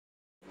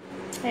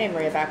Hey,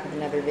 Maria, back with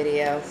another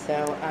video.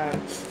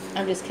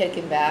 I'm just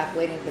kicking back,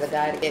 waiting for the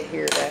guy to get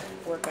here to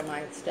work on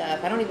my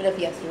stuff. I don't even know if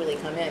he has to really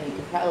come in. You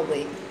can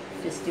probably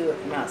just do it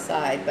from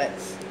outside, but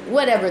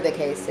whatever the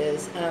case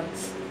is,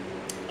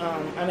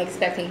 I'm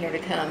expecting here to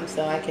come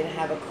so I can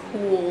have a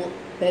cool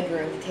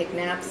bedroom to take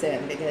naps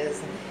in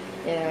because,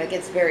 you know, it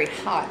gets very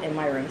hot in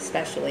my room,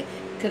 especially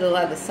because a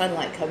lot of the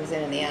sunlight comes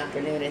in the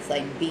afternoon. It's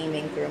like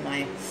beaming through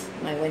my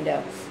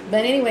window.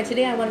 But anyway,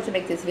 today I wanted to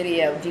make this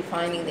video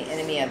defining the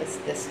enemy of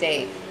the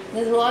state.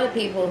 There's a lot of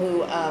people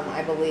who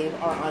I believe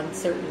are on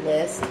certain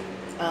lists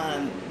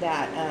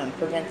that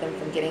prevent them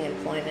from getting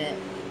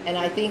employment. And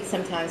I think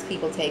sometimes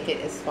people take it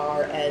as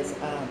far as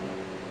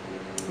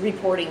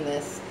reporting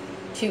this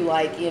to,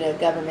 like, you know,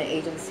 government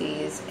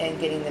agencies and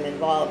getting them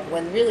involved,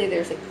 when really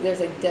there's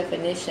a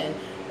definition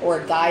or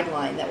a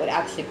guideline that would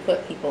actually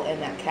put people in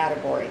that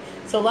category.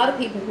 So a lot of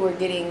people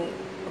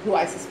who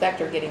I suspect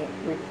are getting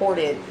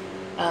reported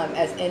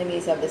as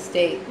enemies of the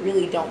state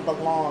really don't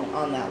belong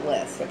on that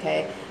list,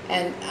 okay?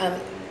 And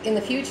in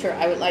the future,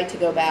 I would like to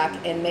go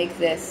back and make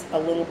this a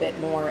little bit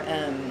more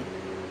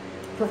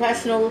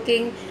professional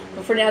looking.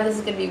 But for now, this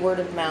is going to be word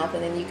of mouth,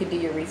 and then you can do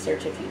your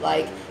research if you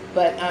like.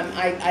 But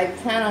I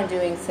plan on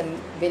doing some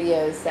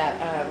videos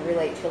that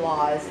relate to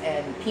laws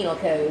and penal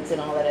codes and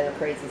all that other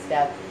crazy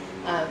stuff,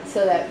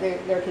 so that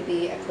there could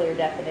be a clear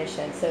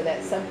definition so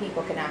that some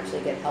people can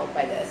actually get help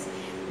by this.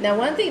 Now,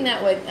 one thing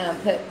that would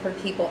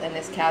put people in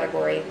this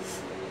category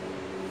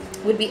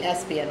would be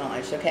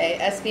espionage, okay?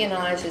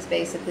 Espionage is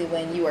basically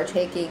when you are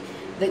taking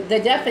the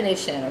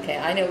definition, okay?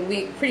 I know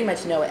we pretty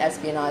much know what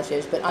espionage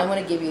is, but I want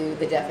to give you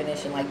the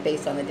definition, like,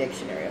 based on the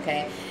dictionary,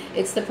 okay?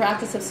 It's the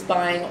practice of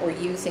spying or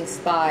using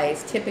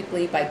spies,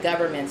 typically by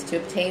governments, to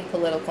obtain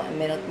political and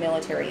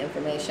military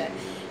information.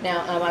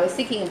 Now, I was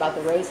thinking about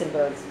the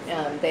Rosenbergs.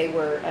 They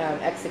were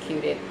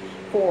executed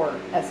for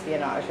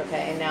espionage,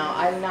 okay? And now,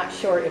 I'm not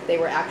sure if they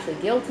were actually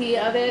guilty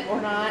of it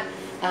or not.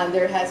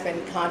 There has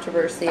been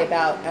controversy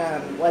about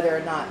whether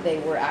or not they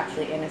were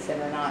actually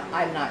innocent or not.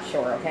 I'm not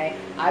sure, okay?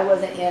 I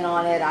wasn't in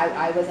on it.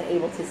 I wasn't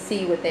able to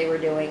see what they were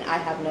doing. I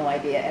have no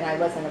idea, and I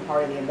wasn't a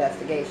part of the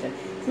investigation.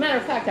 As a matter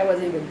of fact, I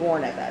wasn't even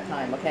born at that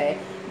time, okay?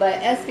 But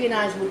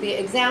espionage would be,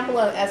 example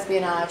of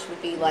espionage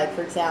would be like,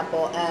 for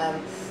example,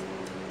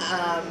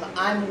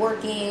 I'm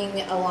working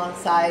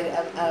alongside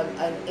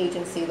an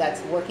agency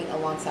that's working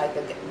alongside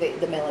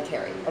the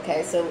military,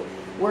 okay? So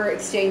we're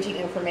exchanging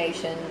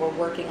information, we're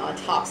working on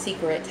top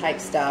secret type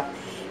stuff,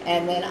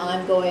 and then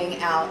I'm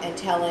going out and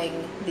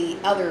telling the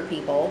other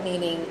people,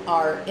 meaning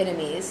our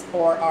enemies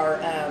or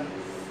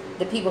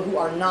the people who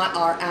are not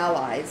our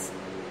allies,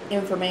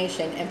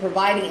 information and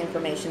providing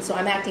information. So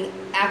I'm acting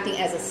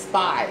as a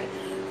spy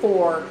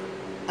for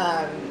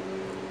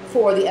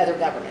the other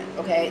government,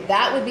 okay?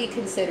 That would be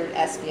considered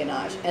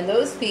espionage, and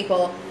those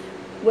people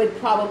would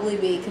probably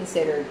be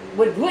considered,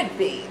 would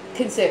be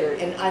considered,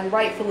 and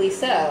rightfully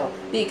so,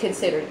 be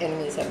considered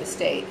enemies of the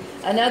state.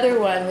 Another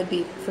one would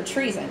be for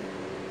treason,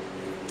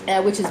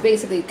 which is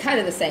basically kind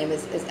of the same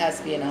as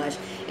espionage.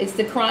 It's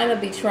the crime of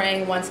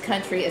betraying one's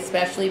country,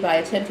 especially by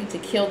attempting to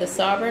kill the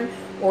sovereign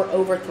or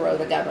overthrow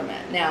the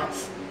government. Now,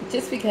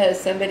 just because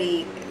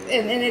somebody,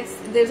 and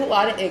there's a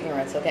lot of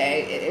ignorance,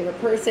 okay? If a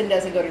person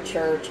doesn't go to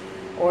church,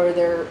 or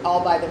they're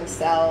all by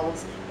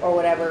themselves, or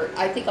whatever,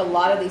 I think a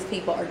lot of these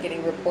people are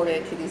getting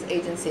reported to these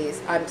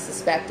agencies, I'm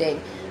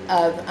suspecting,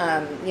 of,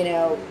 you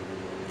know,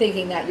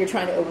 thinking that you're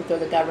trying to overthrow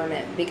the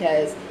government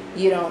because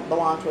you don't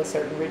belong to a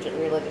certain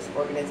religious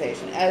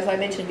organization. As I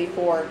mentioned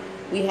before,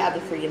 we have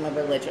the freedom of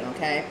religion,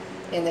 okay,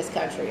 in this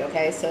country,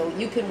 okay? So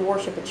you can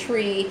worship a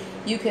tree,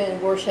 you can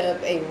worship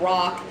a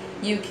rock,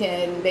 you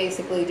can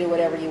basically do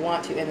whatever you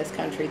want to in this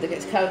country. The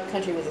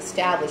country was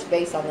established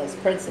based on those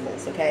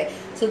principles, okay?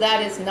 So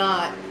that is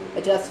not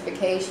a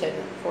justification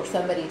for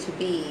somebody to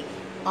be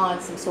on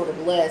some sort of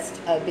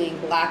list of being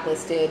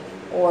blacklisted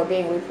or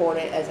being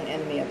reported as an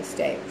enemy of the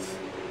state.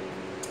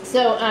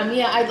 So,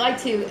 yeah, I'd like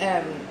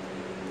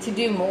to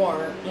do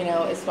more, you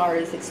know, as far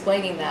as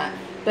explaining that.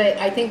 But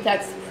I think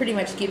that's pretty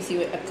much gives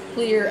you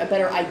a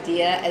better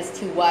idea as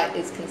to what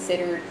is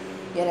considered,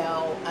 you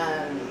know,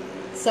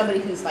 somebody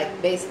who's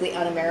like basically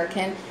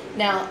un-American.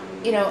 Now,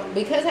 you know,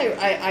 because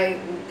I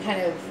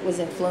kind of was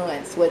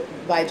influenced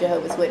by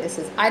Jehovah's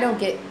Witnesses, I don't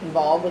get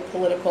involved with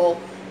political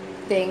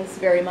things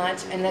very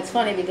much, and that's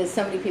funny because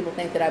so many people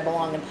think that I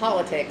belong in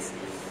politics.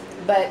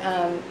 But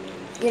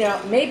you know,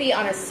 maybe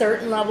on a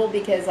certain level,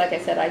 because like I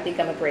said, I think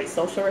I'm a great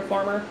social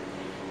reformer.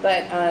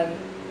 But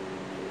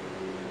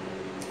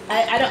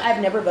I've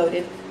never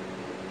voted.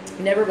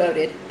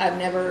 I've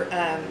never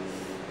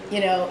you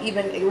know,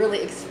 even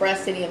really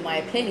expressed any of my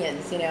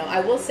opinions. You know,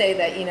 I will say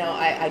that, you know,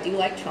 I do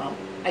like Trump.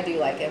 I do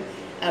like him.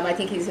 I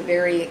think he's a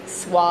very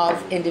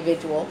suave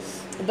individual.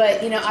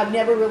 But, you know, I've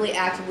never really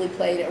actively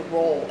played a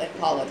role in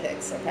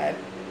politics, okay?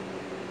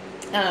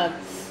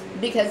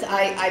 Because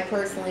I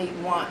personally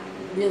want,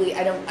 really,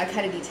 I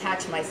kind of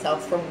detach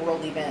myself from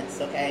world events,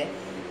 okay?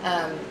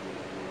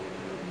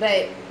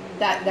 But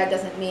that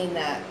doesn't mean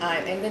that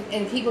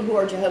and people who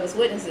are Jehovah's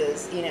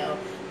Witnesses, you know,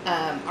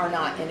 are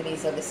not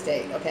enemies of the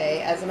state,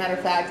 okay? As a matter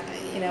of fact,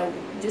 you know,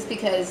 just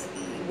because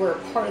we're a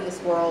part of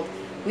this world,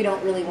 we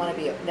don't really want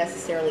to be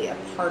necessarily a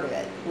part of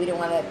it. We don't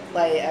want to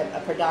play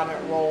a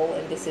predominant role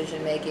in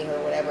decision making or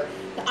whatever.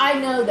 I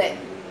know that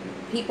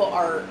people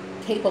are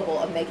capable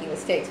of making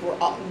mistakes.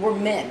 We're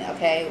men,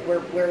 okay?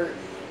 We're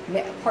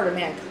part of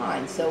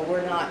mankind, so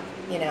we're not,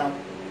 you know,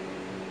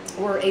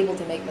 we're able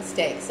to make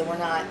mistakes. So we're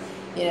not,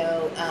 you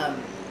know,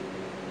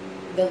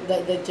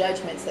 the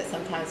judgments that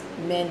sometimes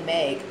men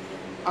make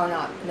are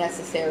not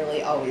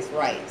necessarily always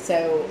right.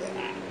 So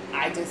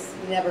I just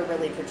never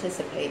really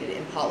participated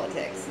in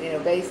politics, you know,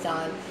 based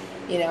on,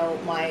 you know,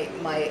 my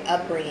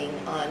upbringing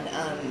on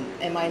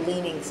and my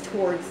leanings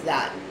towards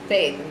that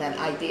faith and that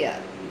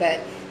idea. But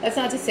that's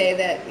not to say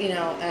that, you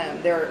know,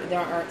 there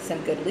aren't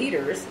some good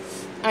leaders.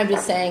 I'm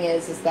just saying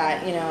is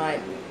that, you know,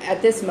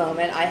 at this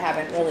moment I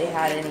haven't really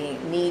had any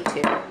need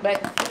to, but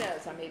who knows?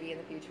 Maybe in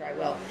the future I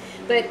will.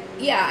 But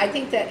yeah, I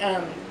think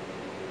that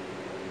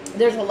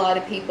there's a lot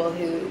of people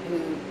who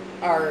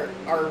are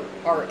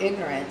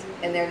ignorant,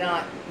 and they're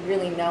not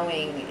really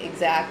knowing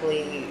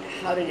exactly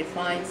how to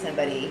define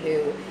somebody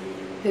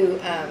who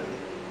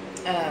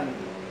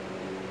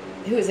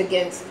is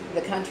against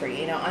the country.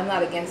 You know, I'm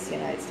not against the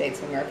United States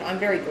of America. I'm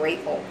very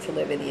grateful to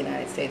live in the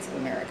United States of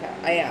America.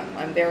 I am.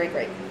 I'm very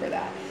grateful for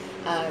that.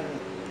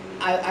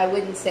 I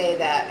wouldn't say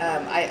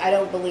that, I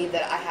don't believe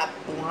that I have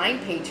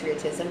blind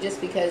patriotism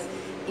just because,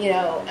 you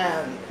know,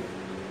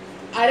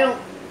 I don't,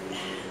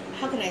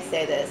 how can I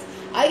say this?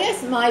 I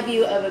guess my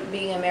view of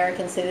being an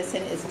American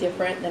citizen is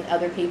different than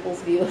other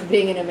people's view of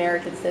being an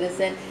American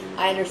citizen.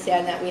 I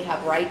understand that we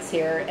have rights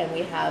here and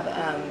we have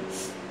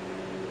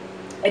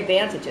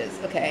advantages,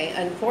 okay?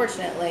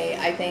 Unfortunately,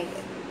 I think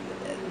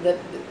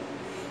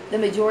the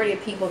majority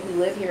of people who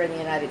live here in the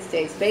United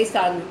States, based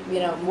on,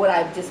 you know, what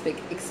I've just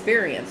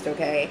experienced,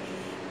 okay,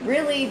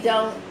 really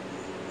don't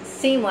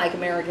seem like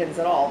Americans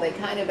at all. They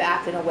kind of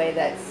act in a way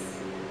that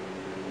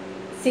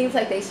seems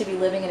like they should be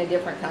living in a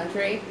different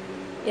country,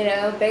 you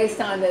know,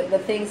 based on the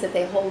things that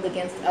they hold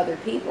against other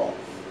people.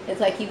 It's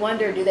like you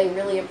wonder, do they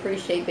really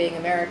appreciate being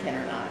American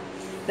or not?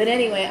 But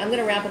anyway, I'm going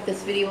to wrap up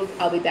this video.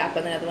 I'll be back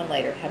with another one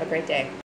later. Have a great day.